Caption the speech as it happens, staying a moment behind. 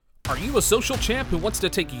Are you a social champ who wants to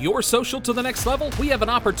take your social to the next level? We have an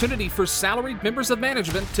opportunity for salaried members of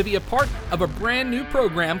management to be a part of a brand new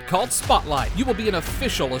program called Spotlight. You will be an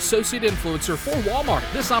official associate influencer for Walmart.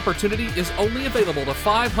 This opportunity is only available to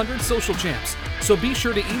 500 social champs. So be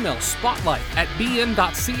sure to email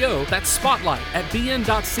spotlight@bn.co. That's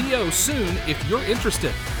spotlight@bn.co soon if you're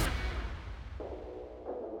interested.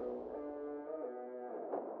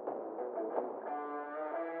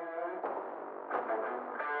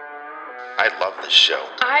 I love this show.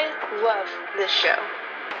 I love this show.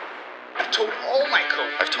 I've told all my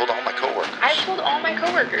coworkers. I've told all my coworkers. I've told all my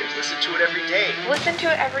coworkers. Listen to it every day. Listen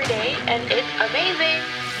to it every day, and it's amazing.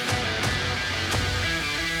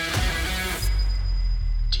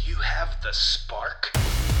 Do you have the spark?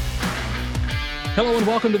 Hello and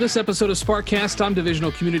welcome to this episode of Sparkcast. I'm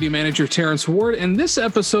Divisional Community Manager Terrence Ward. In this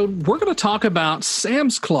episode, we're going to talk about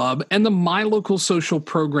Sam's Club and the My Local Social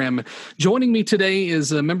program. Joining me today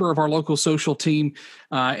is a member of our local social team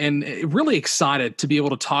and really excited to be able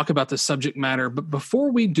to talk about this subject matter. But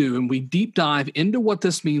before we do, and we deep dive into what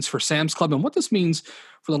this means for Sam's Club and what this means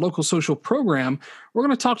for the local social program, we're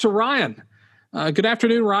going to talk to Ryan. Good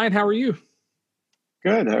afternoon, Ryan. How are you?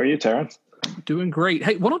 Good. How are you, Terrence? Doing great.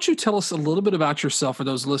 Hey, why don't you tell us a little bit about yourself for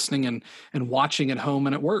those listening and watching at home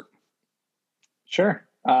and at work? Sure.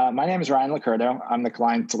 My name is Ryan Locurto. I'm the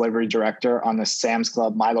Client Delivery Director on the Sam's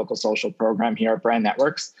Club My Local Social program here at Brand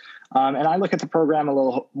Networks. And I look at the program a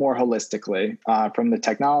little more holistically. From the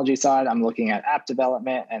technology side, I'm looking at app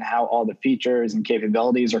development and how all the features and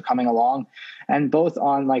capabilities are coming along, and both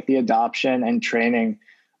on like the adoption and training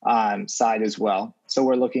side as well. So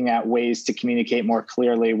we're looking at ways to communicate more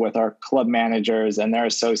clearly with our club managers and their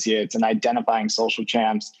associates and identifying social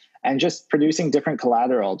champs and just producing different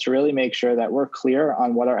collateral to really make sure that we're clear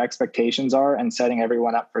on what our expectations are and setting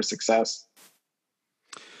everyone up for success.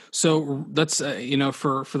 So that's,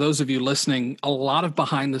 for those of you listening, a lot of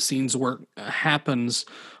behind the scenes work happens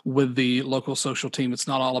with the local social team. It's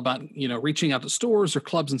not all about, reaching out to stores or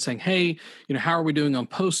clubs and saying, hey, how are we doing on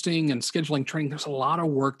posting and scheduling training? There's a lot of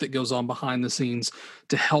work that goes on behind the scenes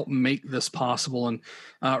to help make this possible. And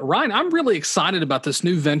Ryan, I'm really excited about this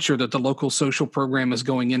new venture that the local social program is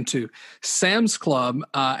going into. Sam's Club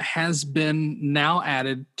has been now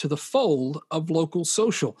added to the fold of local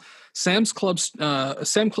social. Sam's Clubs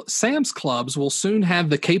will soon have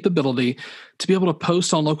the capability to be able to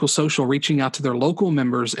post on local social, reaching out to their local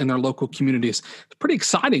members in their local communities. It's pretty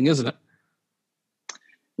exciting, isn't it?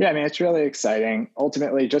 Yeah, I mean, it's really exciting.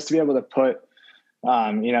 Ultimately, just to be able to put,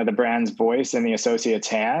 the brand's voice in the associate's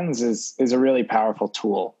hands is a really powerful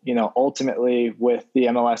tool. Ultimately, with the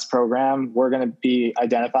MLS program, we're going to be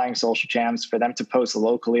identifying social champs for them to post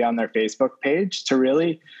locally on their Facebook page to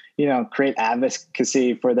really create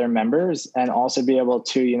advocacy for their members and also be able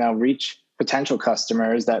to, reach potential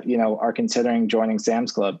customers that, are considering joining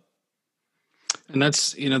Sam's Club. And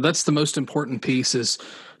that's the most important piece, is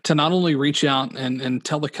to not only reach out and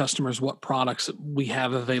tell the customers what products we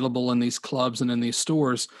have available in these clubs and in these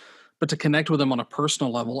stores, but to connect with them on a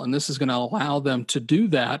personal level. And this is going to allow them to do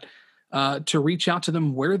that, to reach out to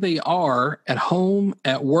them where they are, at home,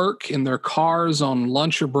 at work, in their cars, on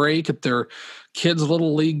lunch or break, at their kids'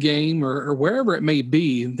 little league game, or wherever it may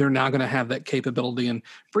be. They're now going to have that capability and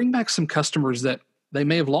bring back some customers that they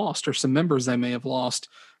may have lost, or some members they may have lost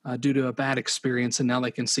due to a bad experience. And now they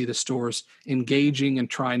can see the stores engaging and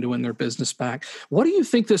trying to win their business back. What do you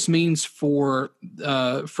think this means for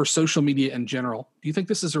social media in general? Do you think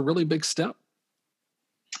this is a really big step?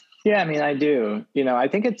 Yeah, I mean, I do. I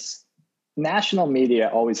think national media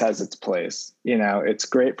always has its place. It's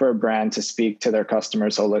great for a brand to speak to their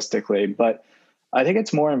customers holistically, but I think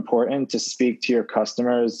it's more important to speak to your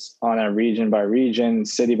customers on a region by region,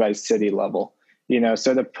 city by city level.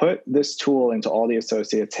 So to put this tool into all the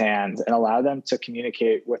associates' hands and allow them to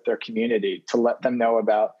communicate with their community, to let them know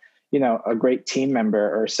about, a great team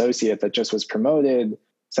member or associate that just was promoted,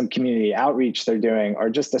 some community outreach they're doing, or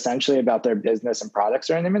just essentially about their business and products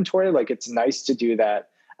or in inventory. Like, it's nice to do that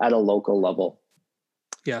at a local level.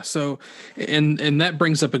 Yeah. So, and that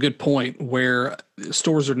brings up a good point, where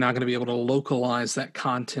stores are now going to be able to localize that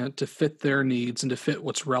content to fit their needs and to fit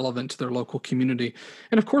what's relevant to their local community.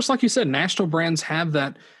 And of course, like you said, national brands have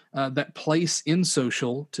that place in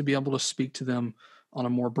social to be able to speak to them on a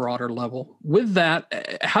more broader level. With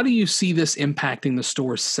that, how do you see this impacting the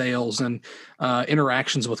store's sales and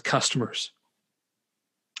interactions with customers?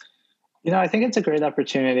 I think it's a great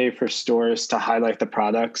opportunity for stores to highlight the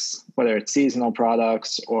products, whether it's seasonal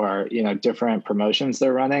products or, different promotions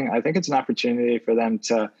they're running. I think it's an opportunity for them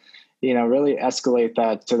to, really escalate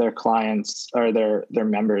that to their clients, or their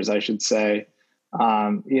members, I should say,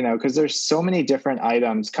 Because there's so many different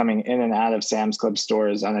items coming in and out of Sam's Club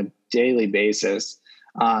stores on a daily basis.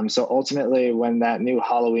 So ultimately, when that new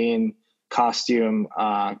Halloween costume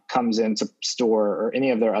comes into store or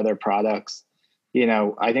any of their other products,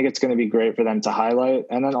 I think it's going to be great for them to highlight.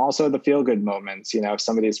 And then also the feel good moments, if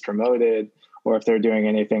somebody's promoted or if they're doing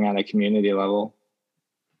anything on a community level.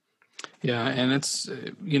 Yeah, and it's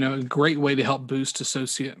a great way to help boost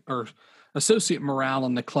associate morale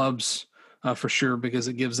in the clubs for sure, because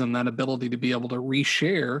it gives them that ability to be able to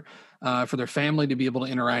reshare for their family, to be able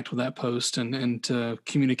to interact with that post and to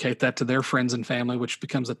communicate that to their friends and family, which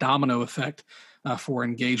becomes a domino effect for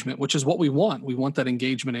engagement, which is what we want. We want that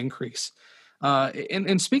engagement increase.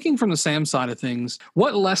 And speaking from the Sam side of things,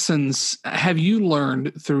 what lessons have you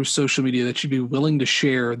learned through social media that you'd be willing to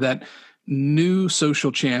share that new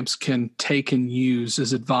social champs can take and use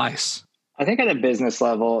as advice? I think at a business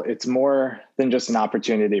level, it's more than just an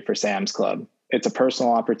opportunity for Sam's Club. It's a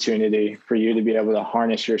personal opportunity for you to be able to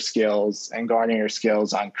harness your skills and garner your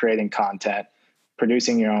skills on creating content,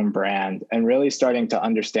 producing your own brand, and really starting to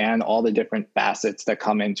understand all the different facets that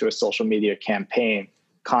come into a social media campaign,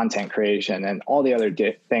 content creation, and all the other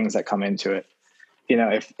things that come into it.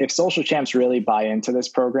 If social champs really buy into this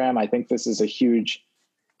program, I think this is a huge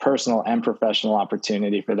personal and professional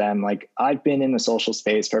opportunity for them. Like, I've been in the social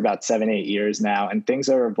space for about 7-8 years now, and things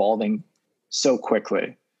are evolving so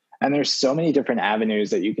quickly. And there's so many different avenues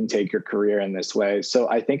that you can take your career in this way. So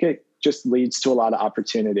I think it just leads to a lot of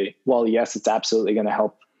opportunity. While yes, it's absolutely going to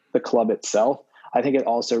help the club itself, I think it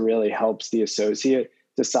also really helps the associate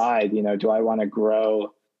decide, do I want to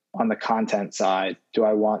grow on the content side? Do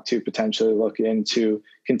I want to potentially look into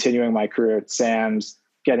continuing my career at Sam's,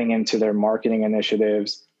 getting into their marketing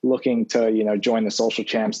initiatives, looking to, join the social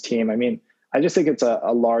champs team? I mean, I just think it's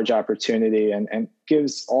a large opportunity and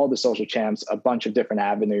gives all the social champs a bunch of different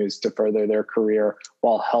avenues to further their career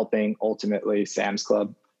while helping ultimately Sam's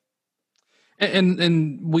Club.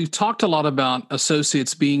 And we've talked a lot about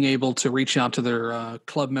associates being able to reach out to their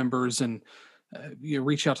club members and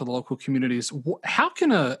reach out to the local communities. How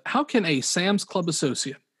can a Sam's Club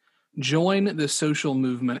associate join the social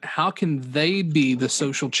movement? How can they be the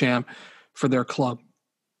social champ for their club?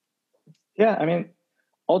 Yeah, I mean,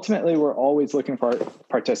 ultimately, we're always looking for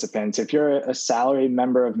participants. If you're a salaried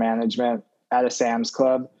member of management at a Sam's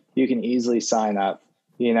Club, you can easily sign up.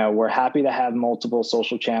 We're happy to have multiple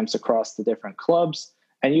social champs across the different clubs.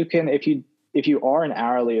 And you can, if you are an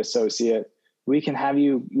hourly associate, we can have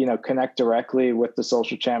you, connect directly with the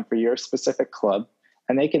social champ for your specific club,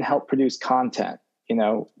 and they can help produce content.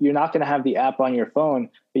 You're not going to have the app on your phone,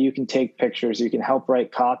 but you can take pictures, you can help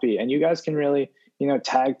write copy, and you guys can really,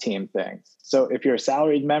 tag team things. So if you're a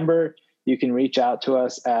salaried member, you can reach out to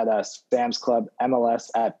us at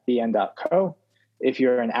samsclubmls@bn.co. If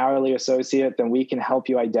you're an hourly associate, then we can help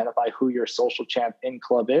you identify who your social champ in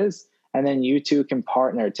club is. And then you two can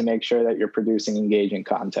partner to make sure that you're producing engaging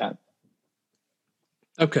content.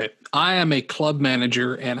 Okay. I am a club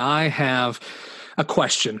manager and I have a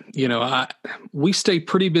question. We stay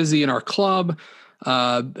pretty busy in our club,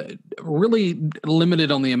 really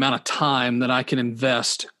limited on the amount of time that I can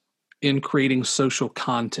invest in creating social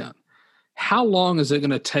content. How long is it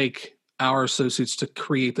going to take our associates to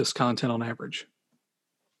create this content on average?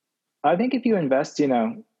 I think if you invest,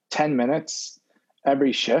 10 minutes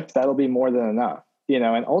every shift, that'll be more than enough,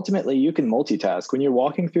 and ultimately you can multitask. When you're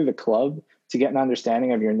walking through the club to get an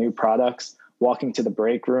understanding of your new products, walking to the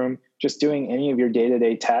break room, just doing any of your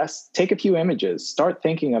day-to-day tasks, take a few images, start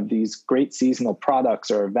thinking of these great seasonal products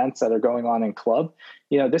or events that are going on in club.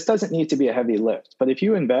 This doesn't need to be a heavy lift, but if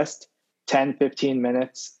you invest 10, 15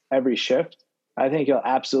 minutes every shift, I think you'll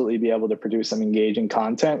absolutely be able to produce some engaging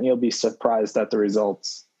content, and you'll be surprised at the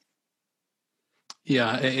results.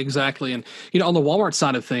 Yeah, exactly. And, on the Walmart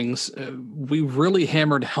side of things, we really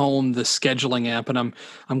hammered home the scheduling app. And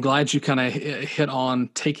I'm glad you kind of hit on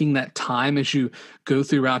taking that time as you go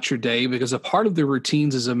throughout your day, because a part of the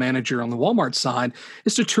routines as a manager on the Walmart side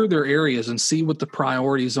is to tour their areas and see what the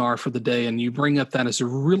priorities are for the day. And you bring up that as a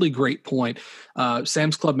really great point.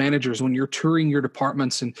 Sam's Club managers, when you're touring your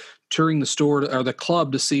departments and touring the store or the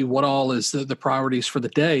club to see what all is the priorities for the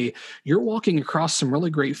day, you're walking across some really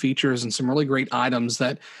great features and some really great items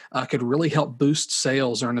that could really help boost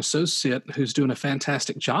sales, or an associate who's doing a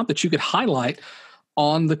fantastic job that you could highlight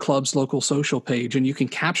on the club's local social page. And you can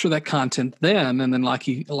capture that content then. And then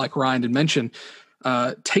like Ryan had mentioned,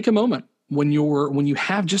 take a moment when you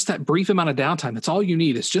have just that brief amount of downtime. That's all you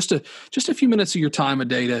need. It's just a few minutes of your time a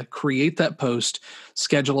day to create that post,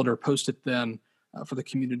 schedule it, or post it then for the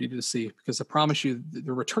community to see, because I promise you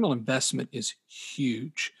the return on investment is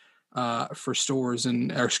huge for stores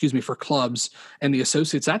for clubs and the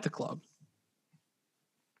associates at the club.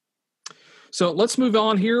 So let's move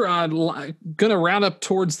on here. Going to round up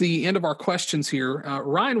towards the end of our questions here.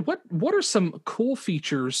 Ryan, what are some cool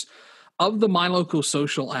features of the My Local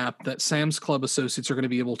Social app that Sam's Club associates are going to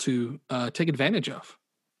be able to take advantage of?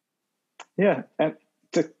 Yeah, and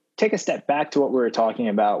to take a step back to what we were talking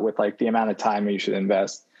about with like the amount of time you should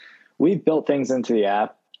invest, we've built things into the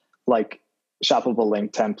app like shoppable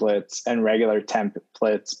link templates and regular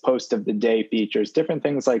templates, post of the day features, different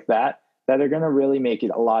things like that are going to really make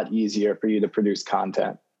it a lot easier for you to produce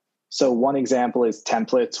content. So one example is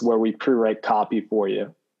templates where we pre-write copy for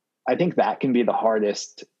you. I think that can be the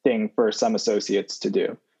hardest thing for some associates to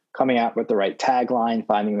do, coming out with the right tagline,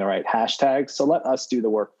 finding the right hashtags. So let us do the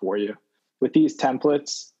work for you. With these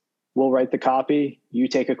templates, we'll write the copy, you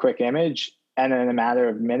take a quick image, and in a matter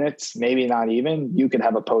of minutes, maybe not even, you could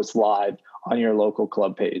have a post live on your local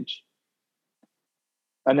club page.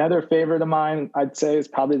 Another favorite of mine, I'd say, is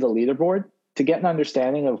probably the leaderboard. To get an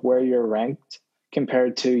understanding of where you're ranked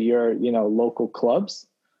compared to your, local clubs.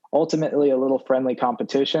 Ultimately, a little friendly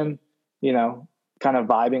competition, kind of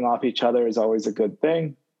vibing off each other is always a good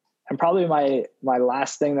thing. And probably my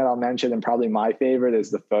last thing that I'll mention, and probably my favorite,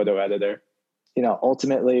 is the photo editor.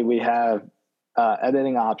 Ultimately, we have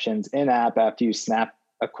editing options in-app after you snap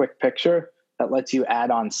a quick picture that lets you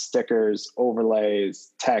add on stickers,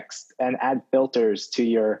 overlays, text, and add filters to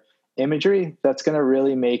your imagery. That's going to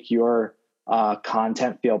really make your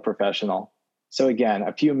content feel professional. So again,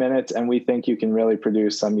 a few minutes, and we think you can really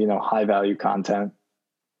produce some, high value content.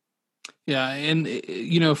 Yeah.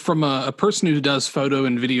 And, from a person who does photo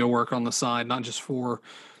and video work on the side, not just for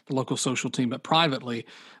the local social team, but privately,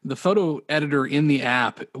 the photo editor in the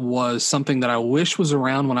app was something that I wish was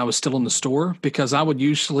around when I was still in the store, because I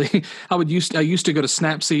used to go to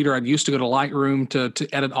Snapseed, or I'd used to go to Lightroom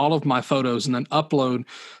to edit all of my photos and then upload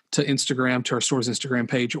to Instagram, to our store's Instagram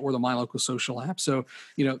page or the My Local Social app. So,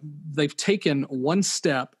 they've taken one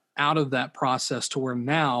step out of that process to where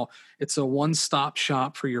now it's a one-stop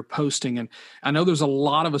shop for your posting. And I know there's a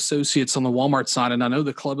lot of associates on the Walmart side, and I know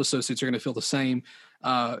the club associates are going to feel the same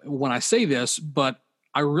when I say this, but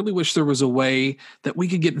I really wish there was a way that we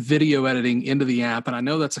could get video editing into the app. And I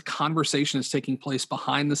know that's a conversation that's taking place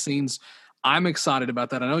behind the scenes. I'm excited about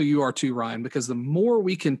that. I know you are too, Ryan, because the more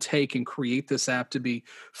we can take and create this app to be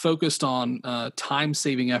focused on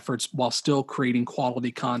time-saving efforts while still creating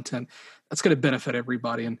quality content, that's going to benefit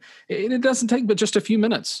everybody. And it doesn't take but just a few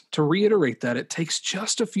minutes. To reiterate that, it takes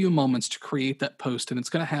just a few moments to create that post, and it's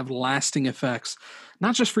going to have lasting effects,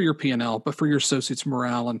 not just for your P&L, but for your associates'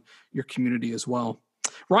 morale and your community as well.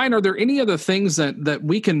 Ryan, are there any other things that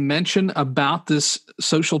we can mention about this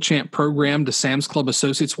Social Champ program to Sam's Club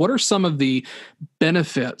associates? What are some of the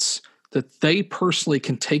benefits that they personally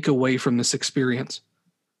can take away from this experience?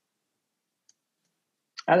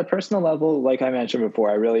 At a personal level, like I mentioned before,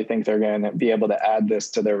 I really think they're going to be able to add this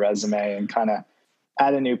to their resume and kind of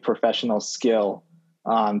add a new professional skill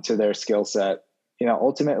to their skill set.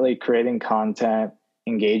 Ultimately creating content,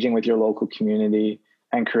 engaging with your local community,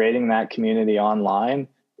 and creating that community online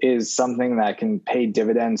is something that can pay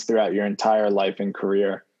dividends throughout your entire life and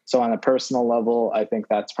career. So on a personal level, I think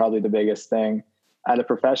that's probably the biggest thing. At a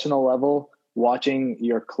professional level, watching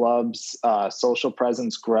your club's social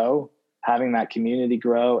presence grow, having that community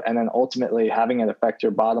grow, and then ultimately having it affect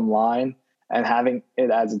your bottom line and having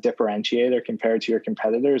it as a differentiator compared to your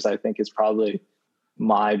competitors, I think is probably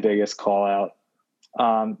my biggest call out.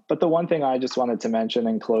 But the one thing I just wanted to mention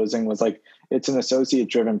in closing was it's an associate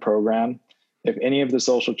driven program. If any of the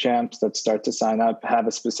social champs that start to sign up have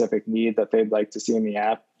a specific need that they'd like to see in the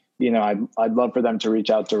app, I'd love for them to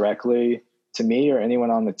reach out directly to me or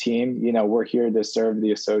anyone on the team. We're here to serve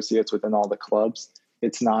the associates within all the clubs.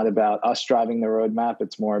 It's not about us driving the roadmap.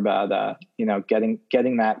 It's more about,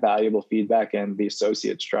 getting that valuable feedback and the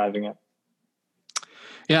associates driving it.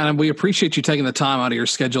 Yeah, and we appreciate you taking the time out of your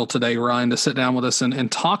schedule today, Ryan, to sit down with us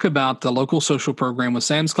and talk about the local social program with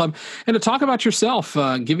Sam's Club, and to talk about yourself,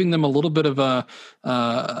 giving them a little bit of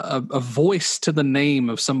a voice to the name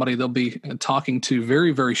of somebody they'll be talking to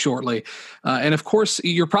very, very shortly. And of course,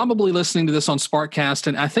 you're probably listening to this on Sparkcast,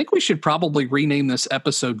 and I think we should probably rename this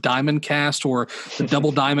episode Diamond Cast or the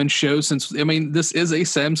Double Diamond Show, since this is a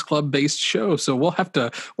Sam's Club based show, so we'll have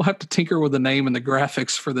to tinker with the name and the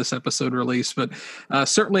graphics for this episode release, but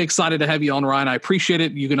certainly excited to have you on, Ryan. I appreciate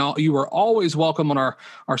it. You are always welcome on our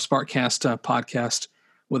Sparkcast podcast.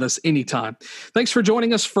 with us anytime. Thanks for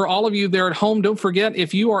joining us. For all of you there at home, don't forget,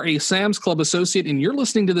 if you are a Sam's Club associate and you're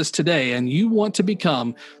listening to this today and you want to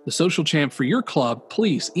become the social champ for your club,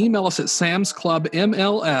 please email us at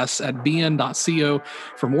samsclubmls@bn.co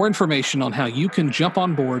for more information on how you can jump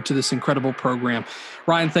on board to this incredible program.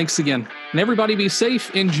 Ryan, thanks again. And everybody be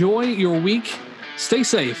safe. Enjoy your week. Stay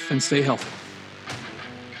safe and stay healthy.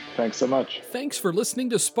 Thanks so much. Thanks for listening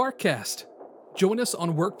to Sparkcast. Join us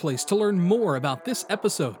on Workplace to learn more about this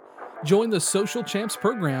episode. Join the Social Champs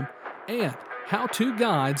program and how-to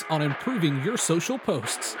guides on improving your social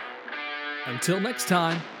posts. Until next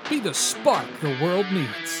time, be the spark the world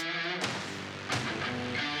needs.